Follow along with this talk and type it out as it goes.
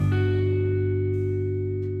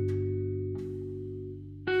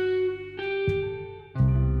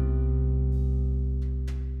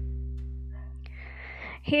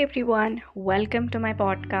Hey everyone, welcome to my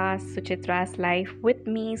podcast Suchitra's Life with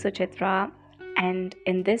me, Suchitra. And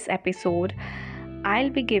in this episode, I'll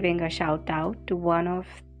be giving a shout out to one of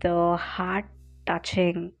the heart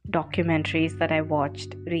touching documentaries that I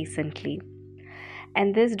watched recently.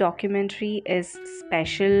 And this documentary is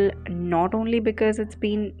special not only because it's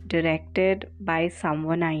been directed by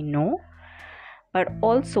someone I know, but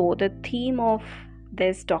also the theme of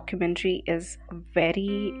this documentary is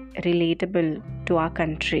very relatable to our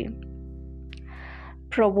country.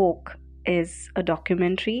 Provoke is a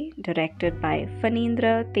documentary directed by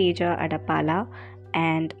Fanindra Teja Adapala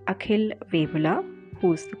and Akhil Vebula,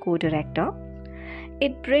 who's the co-director.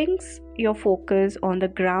 It brings your focus on the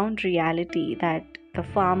ground reality that the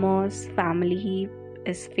farmer's family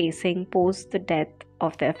is facing post the death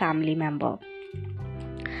of their family member.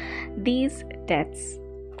 These deaths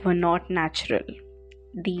were not natural.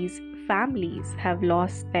 These families have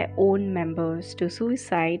lost their own members to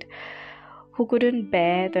suicide who couldn't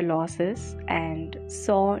bear the losses and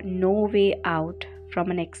saw no way out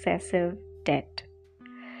from an excessive debt.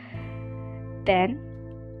 Then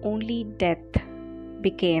only death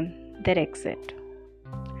became their exit.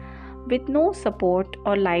 With no support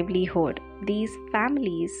or livelihood, these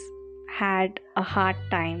families had a hard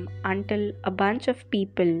time until a bunch of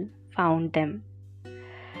people found them.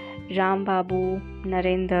 Ram Babu,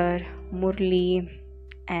 Narendra, Murli,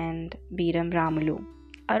 and Biram Ramalu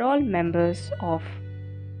are all members of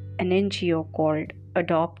an NGO called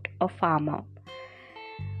Adopt a Farmer.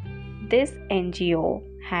 This NGO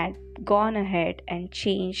had gone ahead and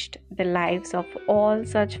changed the lives of all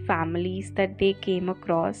such families that they came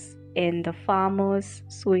across in the farmer's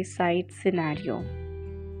suicide scenario.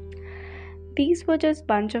 These were just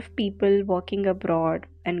bunch of people working abroad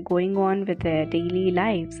and going on with their daily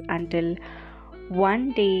lives until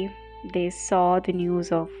one day they saw the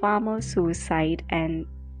news of farmer suicide and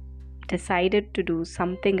decided to do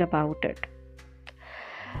something about it.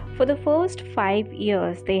 For the first 5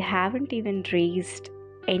 years, they haven't even raised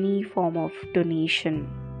any form of donation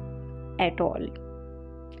at all.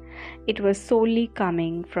 It was solely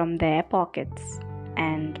coming from their pockets,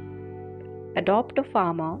 and Adopt a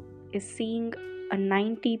Farmer is seeing a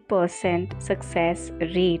 90% success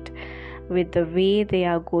rate with the way they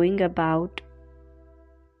are going about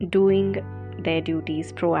doing their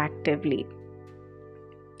duties proactively.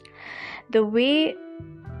 The way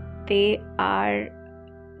they are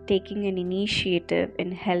taking an initiative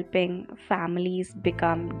in helping families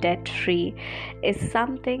become debt free is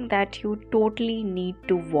something that you totally need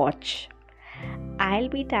to watch. I'll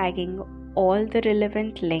be tagging all the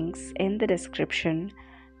relevant links in the description.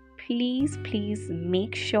 Please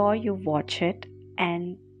make sure you watch it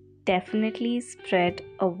and definitely spread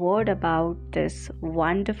a word about this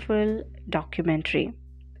wonderful documentary.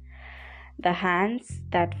 The hands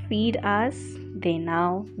that feed us, they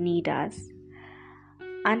now need us.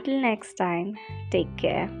 Until next time, take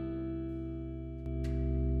care.